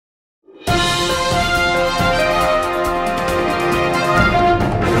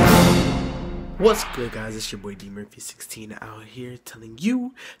What's good, guys? It's your boy D Murphy 16 out here telling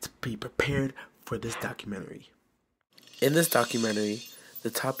you to be prepared for this documentary. In this documentary, the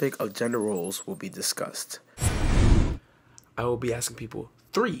topic of gender roles will be discussed. I will be asking people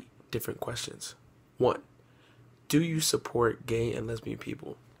 3 different questions. 1. Do you support gay and lesbian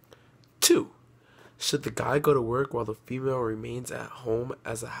people? 2. Should the guy go to work while the female remains at home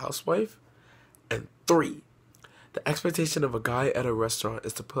as a housewife? And 3. The expectation of a guy at a restaurant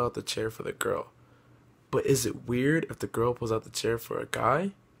is to pull out the chair for the girl. But is it weird if the girl pulls out the chair for a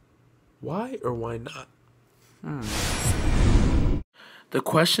guy? Why or why not? The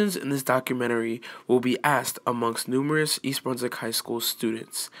questions in this documentary will be asked amongst numerous East Brunswick High School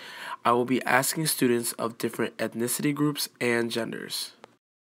students. I will be asking students of different ethnicity groups and genders.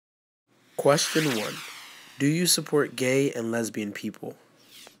 Question 1. Do you support gay and lesbian people?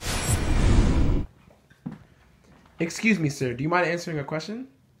 Excuse me, sir. Do you mind answering a question?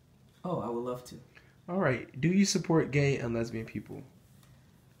 Oh, I would love to. All right. Do you support gay and lesbian people?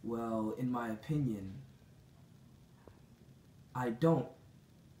 Well, in my opinion, I don't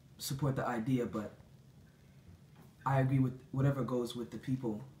support the idea, but I agree with whatever goes with the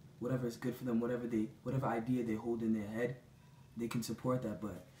people, whatever is good for them, whatever idea they hold in their head, they can support that.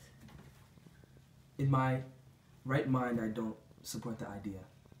 But in my right mind, I don't support the idea.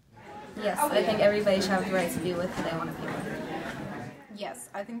 Yes, I think everybody should have the right to be with who they want to be with. Yes,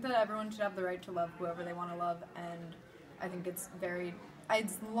 I think that everyone should have the right to love whoever they want to love, and I think it's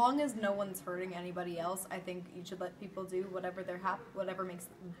as long as no one's hurting anybody else, I think you should let people do whatever whatever makes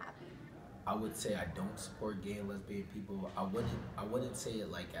them happy. I would say I don't support gay and lesbian people. I wouldn't say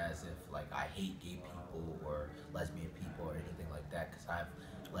it like as if like I hate gay people or lesbian people or anything like that, because I have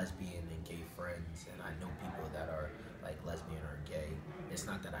lesbian and gay friends, and I know people that are like lesbian or gay. It's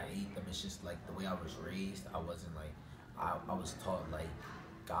not that I hate them, it's just like the way I was raised. I wasn't like, I was taught like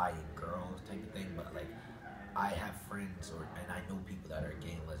guy and girl type of thing, but like I have friends and I know people that are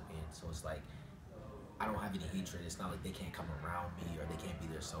gay and lesbian, so it's like I don't have any hatred. It's not like they can't come around me or they can't be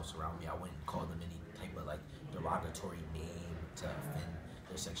themselves around me. I wouldn't call them any type of like derogatory name to offend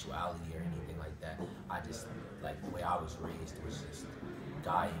their sexuality or anything like that. I just, like the way I was raised was just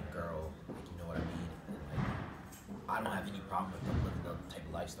guy and girl, like, you know what I mean? And, like, I don't have any problem with them living the type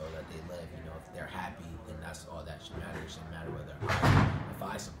of lifestyle that they live. You know, if they're happy, then that's all that should matter. It shouldn't matter whether if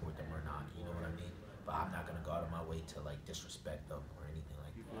I support them or not. You know what I mean? But I'm not gonna go out of my way to like disrespect them or anything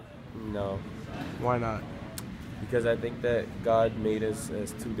like that. No. Why not? Because I think that God made us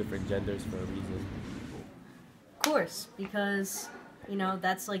as 2 different genders for a reason. Of course, because, you know,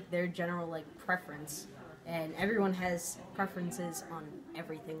 that's like their general like preference. And everyone has preferences on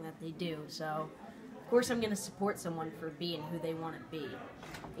everything that they do. So, of course I'm going to support someone for being who they want to be.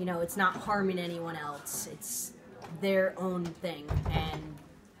 You know, it's not harming anyone else. It's their own thing. And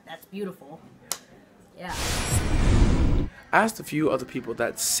that's beautiful. Yeah. I asked a few other people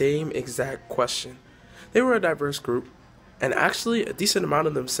that same exact question. They were a diverse group, and actually a decent amount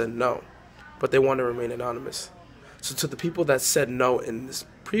of them said no, but they want to remain anonymous. So to the people that said no in this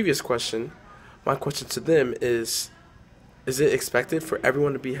previous question, my question to them is it expected for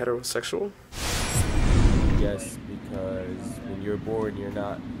everyone to be heterosexual? Yes, because when you're born, you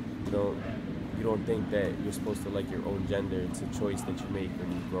don't think that you're supposed to like your own gender. It's a choice that you make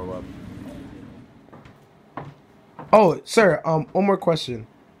when you grow up. Oh, sir, one more question.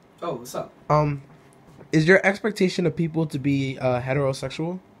 Oh, what's up? Is your expectation of people to be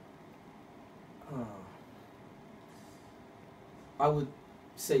heterosexual? I would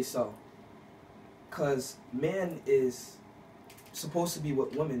say so. Because man is supposed to be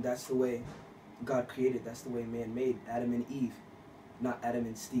with woman. That's the way God created. That's the way man made Adam and Eve, not Adam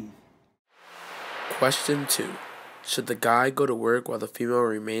and Steve. Question 2. Should the guy go to work while the female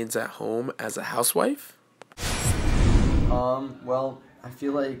remains at home as a housewife? Well, I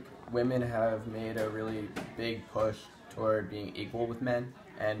feel like women have made a really big push toward being equal with men,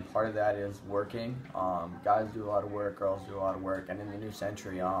 and part of that is working. Guys do a lot of work, girls do a lot of work, and in the new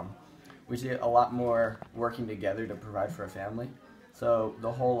century, we see a lot more working together to provide for a family. So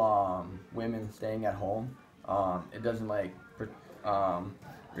the whole women staying at home, it doesn't like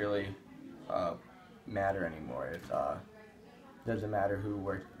really matter anymore. It doesn't matter who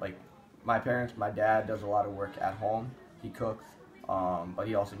works. Like my dad does a lot of work at home. He cooks, but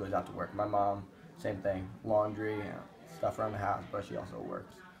he also goes out to work. My mom, same thing, laundry, stuff around the house, but she also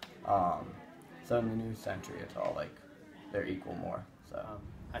works. So in the new century, it's all like they're equal more. So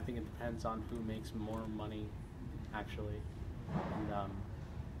I think it depends on who makes more money, actually, and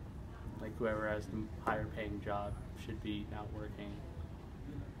like whoever has the higher paying job should be out working,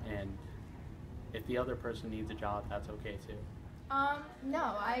 and if the other person needs a job, that's okay too.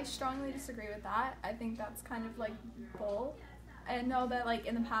 No, I strongly disagree with that. I think that's kind of like bull. I know that like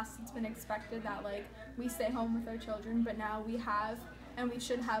in the past it's been expected that like we stay home with our children, but now we have and we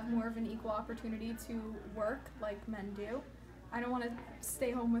should have more of an equal opportunity to work like men do. I don't want to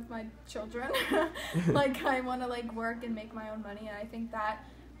stay home with my children. Like I want to like work and make my own money, and I think that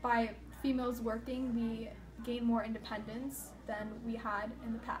by females working we gain more independence than we had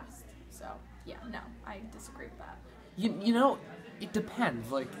in the past. So yeah, no, I disagree with that. You know, it depends.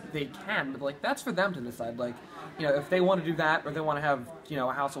 Like, they can, but, like, that's for them to decide. Like, you know, if they want to do that, or they want to have, you know,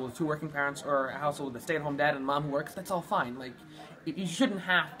 a household with 2 working parents, or a household with a stay-at-home dad and mom who works, that's all fine. Like, you shouldn't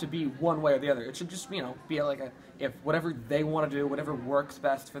have to be one way or the other. It should just, you know, be like if whatever they want to do, whatever works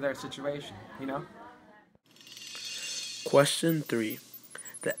best for their situation, you know? Question 3.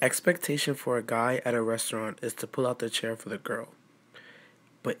 The expectation for a guy at a restaurant is to pull out the chair for the girl.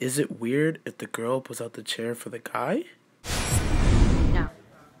 But is it weird if the girl pulls out the chair for the guy? No.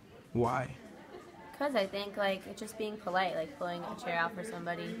 Why? Because I think, like, it's just being polite, like, pulling a chair out for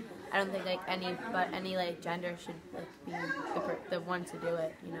somebody. I don't think, like, any like, gender should, like, be the one to do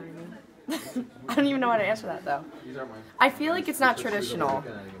it, you know what I mean? I don't even know how to answer that, though. I feel like it's not traditional.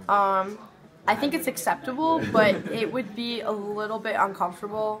 I think it's acceptable, but it would be a little bit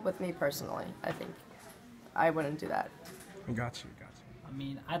uncomfortable with me personally. I think I wouldn't do that. I got you. I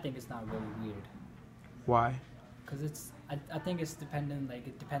mean, I think it's not really weird. Why? Because I think it's dependent, like,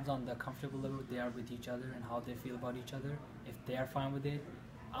 it depends on the comfortable level they are with each other and how they feel about each other. If they are fine with it,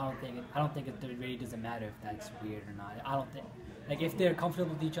 I don't think it really doesn't matter if that's weird or not. I don't think, like, if they're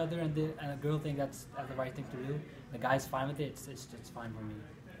comfortable with each other and a girl thinks that's the right thing to do, the guy's fine with it, it's fine for me,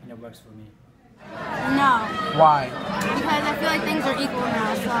 and it works for me. No. Why? Because I feel like things are equal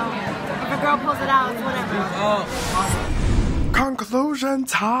now, so if a girl pulls it out, it's whatever. Conclusion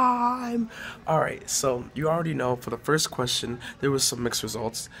time! Alright, so you already know for the first question, there was some mixed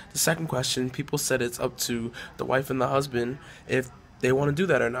results. The second question, people said it's up to the wife and the husband if they want to do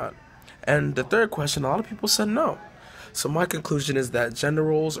that or not. And the third question, a lot of people said no. So my conclusion is that gender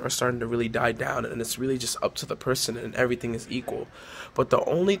roles are starting to really die down, and it's really just up to the person and everything is equal. But the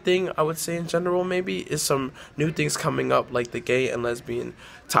only thing I would say in general maybe is some new things coming up, like the gay and lesbian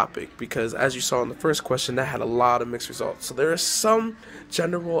topic, because as you saw in the first question, that had a lot of mixed results. So there are some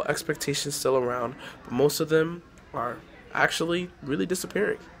gender role expectations still around, but most of them are actually really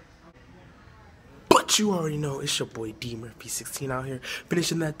disappearing. But you already know it's your boy D Murphy 16 out here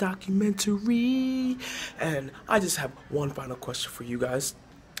finishing that documentary, and I just have one final question for you guys.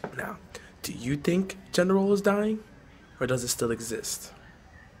 Now, do you think gender role is dying, or does it still exist?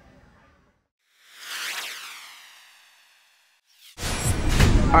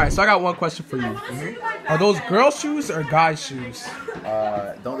 Alright, so I got one question for you. Are those girl shoes or guy shoes?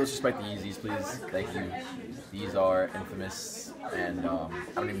 Don't disrespect the Yeezys, please. Thank you. These are infamous, and I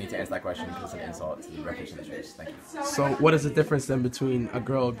don't even need to answer that question because it's an insult to the reputation of the shoes. Thank you. So what is the difference then between a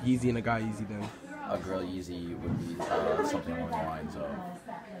girl Yeezy and a guy Yeezy then? A girl Yeezy would be something along the lines of,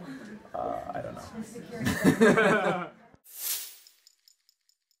 I don't know.